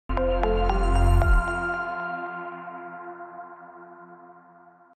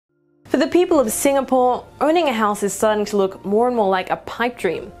the people of Singapore, owning a house is starting to look more and more like a pipe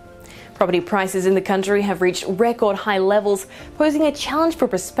dream. Property prices in the country have reached record high levels, posing a challenge for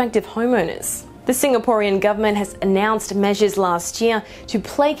prospective homeowners. The Singaporean government has announced measures last year to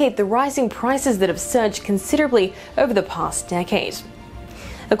placate the rising prices that have surged considerably over the past decade.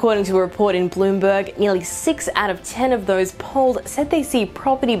 According to a report in Bloomberg, nearly 6 out of 10 of those polled said they see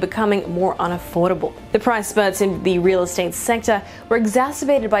property becoming more unaffordable. The price spurts in the real estate sector were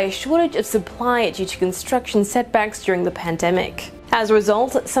exacerbated by a shortage of supply due to construction setbacks during the pandemic. As a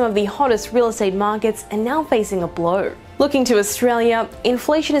result, some of the hottest real estate markets are now facing a blow. Looking to Australia,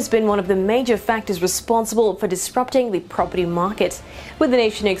 inflation has been one of the major factors responsible for disrupting the property market, with the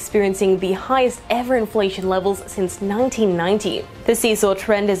nation experiencing the highest ever inflation levels since 1990. The seesaw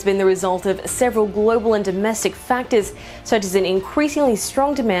trend has been the result of several global and domestic factors, such as an increasingly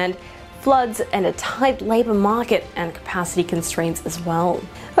strong demand, floods, and a tight labour market and capacity constraints as well.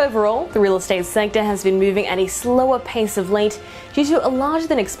 Overall, the real estate sector has been moving at a slower pace of late due to a larger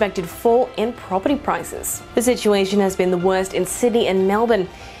than expected fall in property prices. The situation has been the worst in Sydney and Melbourne,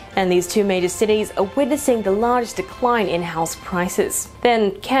 and these two major cities are witnessing the largest decline in house prices.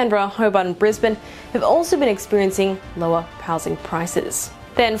 Then Canberra, Hobart and Brisbane have also been experiencing lower housing prices.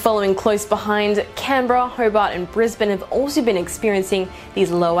 Then following close behind, Canberra, Hobart and Brisbane have also been experiencing these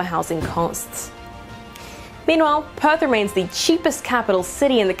lower housing costs. Meanwhile, Perth remains the cheapest capital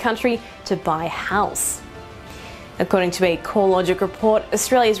city in the country to buy a house. According to a CoreLogic report,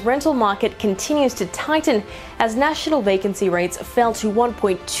 Australia's rental market continues to tighten as national vacancy rates fell to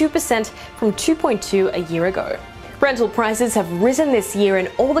 1.2% from 2.2% a year ago. Rental prices have risen this year in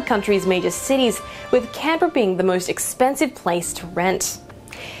all the country's major cities, with Canberra being the most expensive place to rent.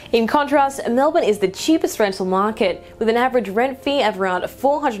 In contrast, Melbourne is the cheapest rental market, with an average rent fee of around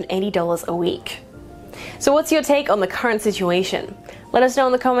 $480 a week. So what's your take on the current situation? Let us know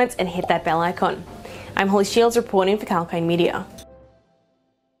in the comments and hit that bell icon. I'm Holly Shields reporting for Kalkine Media.